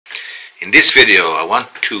In this video I want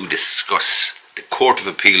to discuss the Court of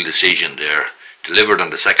Appeal decision there delivered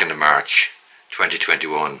on the 2nd of March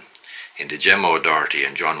 2021 in the Gemma O'Doherty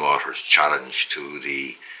and John Waters challenge to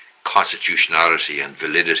the constitutionality and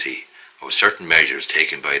validity of certain measures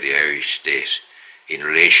taken by the Irish state in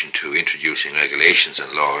relation to introducing regulations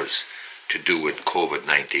and laws to do with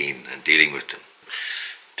COVID-19 and dealing with them.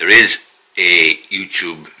 There is a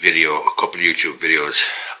YouTube video, a couple of YouTube videos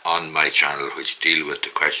on my channel which deal with the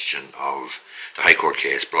question of the High Court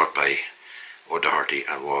case brought by O'Doherty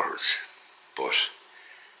and Waters. But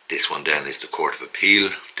this one then is the Court of Appeal.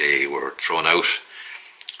 They were thrown out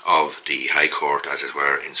of the High Court, as it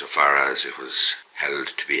were, insofar as it was held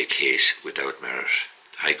to be a case without merit.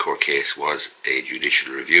 The High Court case was a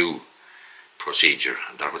judicial review procedure,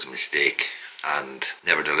 and that was a mistake. And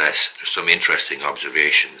nevertheless, there's some interesting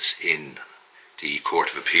observations in the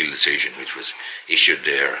Court of Appeal decision which was issued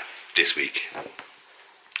there this week.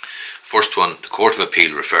 First one, the Court of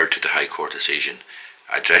Appeal referred to the High Court decision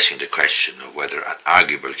addressing the question of whether an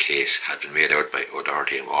arguable case had been made out by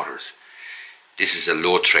O'Doherty and Waters. This is a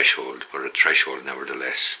low threshold, but a threshold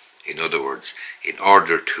nevertheless. In other words, in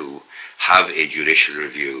order to have a judicial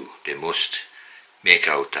review, they must make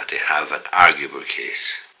out that they have an arguable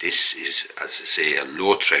case. This is, as I say, a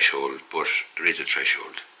low threshold, but there is a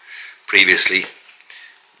threshold. Previously,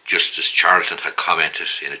 Justice Charlton had commented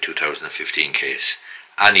in a 2015 case,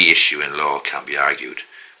 any issue in law can be argued,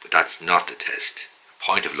 but that's not the test. A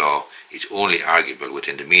point of law is only arguable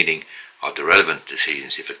within the meaning of the relevant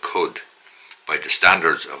decisions if it could, by the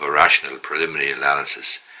standards of a rational preliminary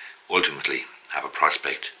analysis, ultimately have a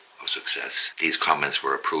prospect of success. These comments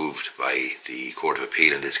were approved by the Court of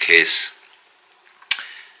Appeal in this case,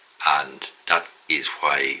 and that is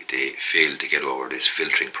why they failed to get over this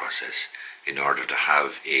filtering process in order to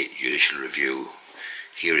have a judicial review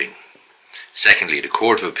hearing. Secondly, the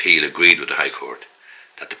Court of Appeal agreed with the High Court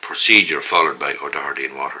that the procedure followed by O'Doherty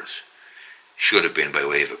and Waters should have been by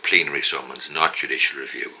way of a plenary summons, not judicial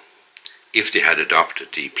review. If they had adopted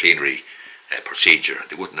the plenary procedure,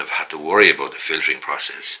 they wouldn't have had to worry about the filtering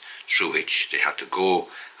process through which they had to go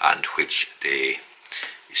and which they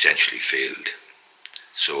essentially failed.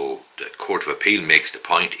 So the Court of Appeal makes the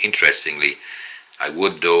point. Interestingly, I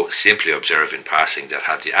would though simply observe in passing that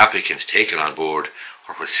had the applicants taken on board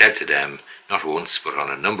what was said to them not once but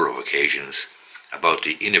on a number of occasions about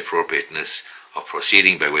the inappropriateness of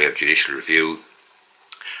proceeding by way of judicial review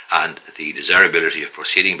and the desirability of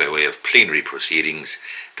proceeding by way of plenary proceedings,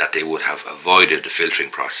 that they would have avoided the filtering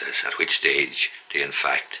process, at which stage they in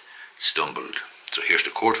fact stumbled. So here's the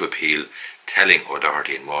Court of Appeal telling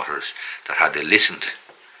O'Doherty and Waters that had they listened,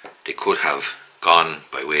 they could have gone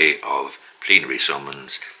by way of plenary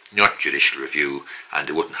summons, not judicial review, and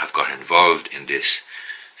they wouldn't have got involved in this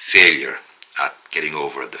failure at getting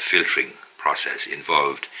over the filtering process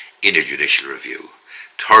involved in a judicial review.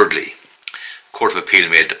 Thirdly, Court of Appeal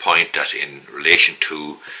made the point that in relation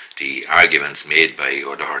to the arguments made by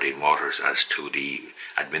O'Doherty and Waters as to the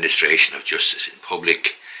administration of justice in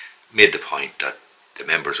public, made the point that the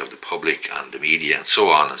members of the public and the media and so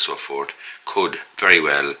on and so forth could very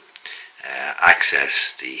well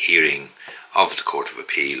access the hearing of the Court of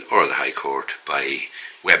Appeal or the High Court by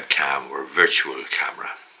webcam or virtual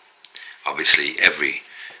camera. Obviously every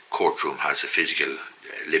courtroom has a physical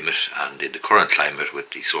limit, and in the current climate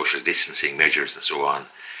with the social distancing measures and so on,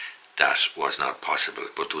 that was not possible,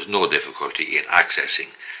 but there was no difficulty in accessing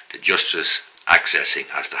the justice, accessing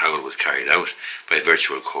as to how it was carried out by a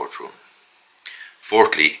virtual courtroom.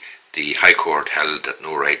 Fourthly, the High Court held that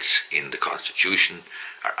no rights in the Constitution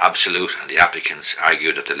are absolute, and the applicants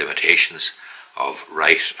argued that the limitations of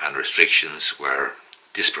right and restrictions were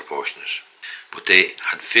disproportionate. But they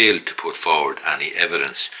had failed to put forward any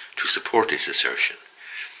evidence to support this assertion.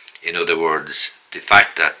 In other words, the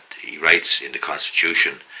fact that the rights in the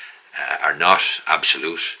Constitution are not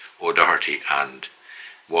absolute, O'Doherty and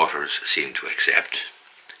Waters seem to accept.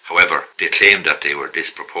 However, they claimed that they were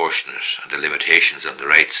disproportionate and the limitations on the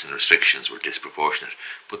rights and restrictions were disproportionate,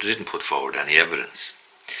 but they didn't put forward any evidence.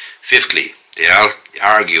 Fifthly, they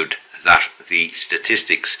argued that the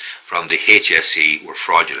statistics from the HSE were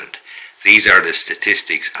fraudulent. These are the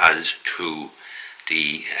statistics as to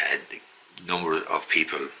the number of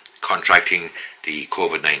people contracting the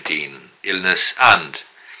COVID-19 illness and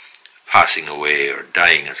passing away or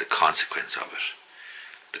dying as a consequence of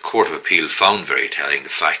it. The Court of Appeal found very telling the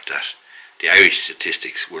fact that the Irish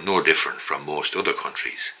statistics were no different from most other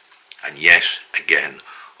countries, and yet again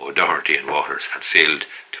O'Doherty and Waters had failed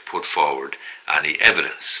to put forward any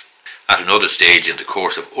evidence. At another stage in the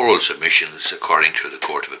course of oral submissions, according to the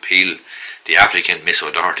Court of Appeal, the applicant, Miss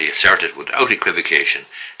O'Doherty, asserted without equivocation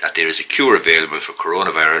that there is a cure available for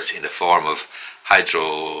coronavirus in the form of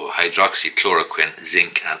hydroxychloroquine,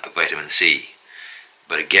 zinc and vitamin C.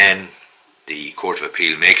 But again, the Court of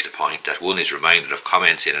Appeal makes the point that one is reminded of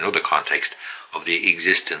comments in another context of the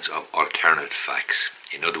existence of alternate facts.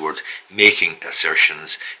 In other words, making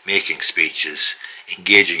assertions, making speeches,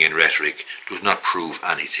 engaging in rhetoric does not prove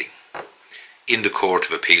anything. In the Court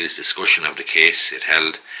of Appeal's discussion of the case, it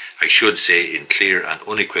held, I should say in clear and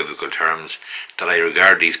unequivocal terms that I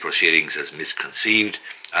regard these proceedings as misconceived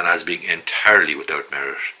and as being entirely without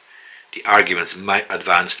merit. The arguments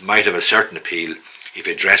advanced might have a certain appeal if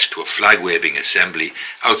addressed to a flag-waving assembly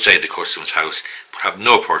outside the Customs House, but have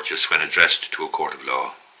no purchase when addressed to a court of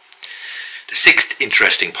law. The sixth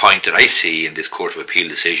interesting point that I see in this Court of Appeal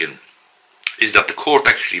decision is that the court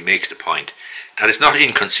actually makes the point that it's not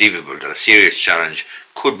inconceivable that a serious challenge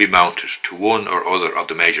could be mounted to one or other of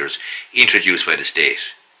the measures introduced by the state.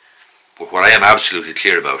 But what I am absolutely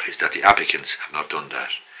clear about is that the applicants have not done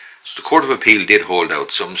that. So the Court of Appeal did hold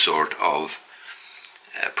out some sort of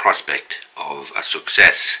prospect of a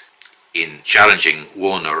success in challenging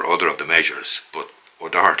one or other of the measures, but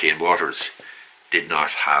O'Doherty and Waters did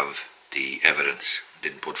not have the evidence,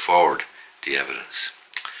 didn't put forward the evidence.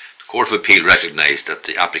 The Court of Appeal recognised that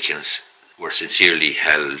the applicants were sincerely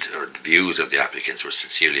held, or the views of the applicants were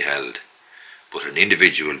sincerely held, but an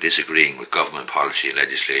individual disagreeing with government policy and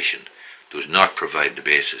legislation does not provide the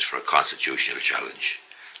basis for a constitutional challenge.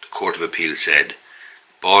 The Court of Appeal said,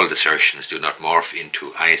 bald assertions do not morph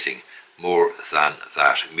into anything more than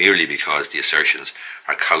that merely because the assertions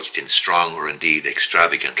are couched in strong or indeed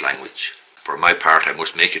extravagant language. For my part, I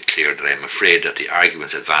must make it clear that I am afraid that the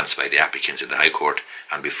arguments advanced by the applicants in the High Court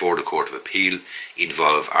and before the Court of Appeal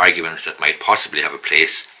involve arguments that might possibly have a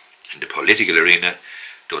place in the political arena,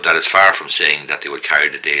 though that is far from saying that they would carry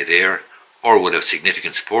the day there or would have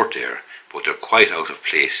significant support there, but they're quite out of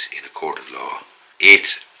place in a court of law.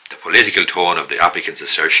 8. The political tone of the applicants'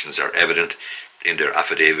 assertions are evident in their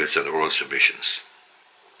affidavits and oral submissions.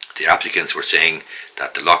 The applicants were saying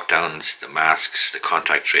that the lockdowns, the masks, the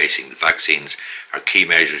contact tracing, the vaccines are key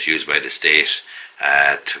measures used by the state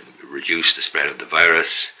to reduce the spread of the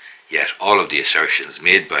virus, yet all of the assertions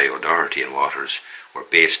made by O'Doherty and Waters were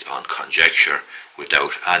based on conjecture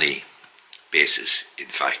without any basis in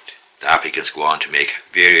fact. The applicants go on to make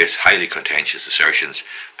various highly contentious assertions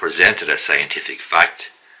presented as scientific fact,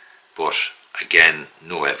 but again,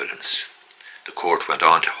 no evidence. The court went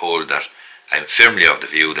on to hold that I am firmly of the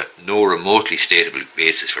view that no remotely stateable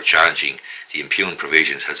basis for challenging the impugned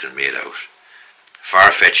provisions has been made out.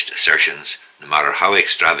 Far-fetched assertions, no matter how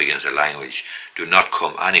extravagant the language, do not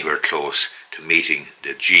come anywhere close to meeting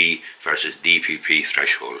the G versus DPP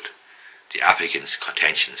threshold. The applicant's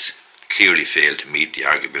contentions clearly fail to meet the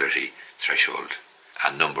arguability threshold.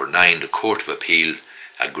 And number 9, the Court of Appeal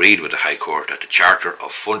agreed with the High Court that the Charter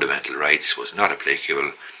of Fundamental Rights was not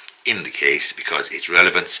applicable in the case because its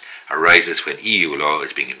relevance arises when EU law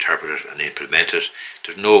is being interpreted and implemented.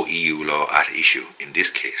 There's no EU law at issue in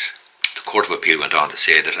this case. The Court of Appeal went on to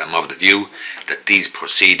say that I'm of the view that these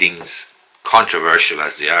proceedings, controversial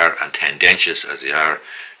as they are and tendentious as they are,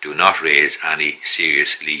 do not raise any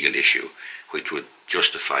serious legal issue which would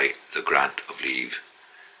justify the grant of leave.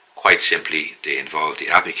 Quite simply, they involve the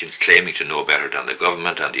applicants claiming to know better than the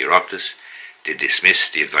government and the Oireachtas. They dismiss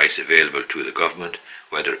the advice available to the government,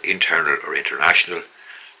 whether internal or international.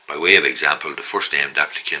 By way of example, the first named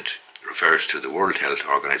applicant refers to the World Health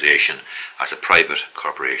Organization as a private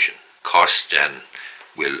corporation. Costs then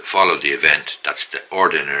will follow the event. That's the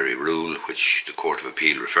ordinary rule which the Court of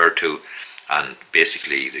Appeal referred to, and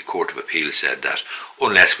basically the Court of Appeal said that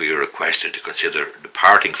unless we are requested to consider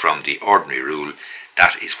departing from the ordinary rule,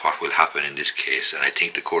 that is what will happen in this case. And I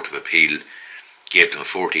think the Court of Appeal gave them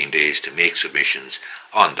 14 days to make submissions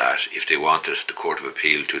on that if they wanted the Court of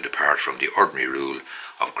Appeal to depart from the ordinary rule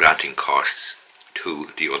of granting costs to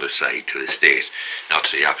the other side, to the state, not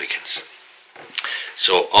to the applicants.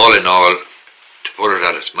 So all in all, to put it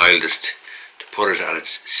at its mildest, to put it at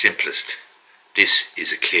its simplest, this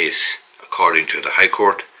is a case, according to the High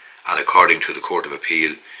Court and according to the Court of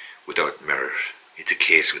Appeal, without merit. It's a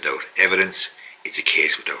case without evidence, it's a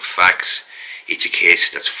case without facts, it's a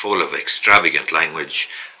case that's full of extravagant language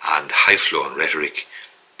and high-flown rhetoric,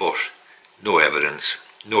 but no evidence,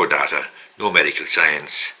 no data, no medical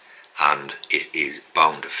science, and it is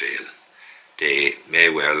bound to fail. They may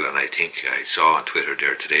well, and I think I saw on Twitter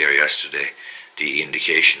there today or yesterday, the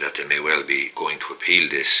indication that they may well be going to appeal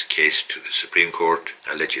this case to the Supreme Court.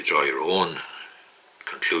 I'll let you draw your own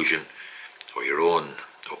conclusion or your own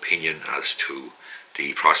opinion as to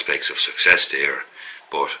the prospects of success there,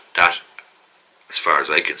 but that as far as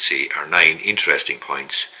I can see, are 9 interesting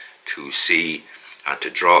points to see and to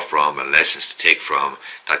draw from, and lessons to take from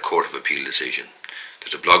that Court of Appeal decision.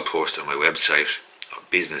 There's a blog post on my website,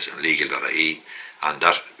 businessandlegal.ie, and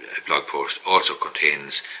that blog post also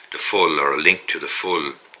contains the full, or a link to the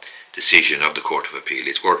full decision of the Court of Appeal.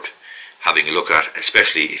 It's worth having a look at,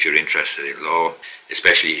 especially if you're interested in law,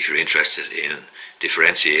 especially if you're interested in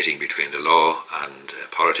differentiating between the law and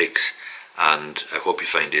politics. And I hope you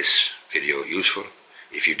find this video useful.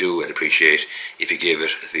 If you do, I'd appreciate if you gave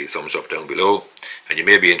it the thumbs up down below, and you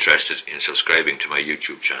may be interested in subscribing to my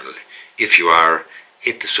YouTube channel. If you are,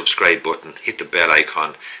 hit the subscribe button, hit the bell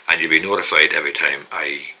icon, and you'll be notified every time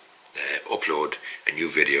I upload a new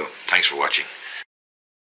video. Thanks for watching.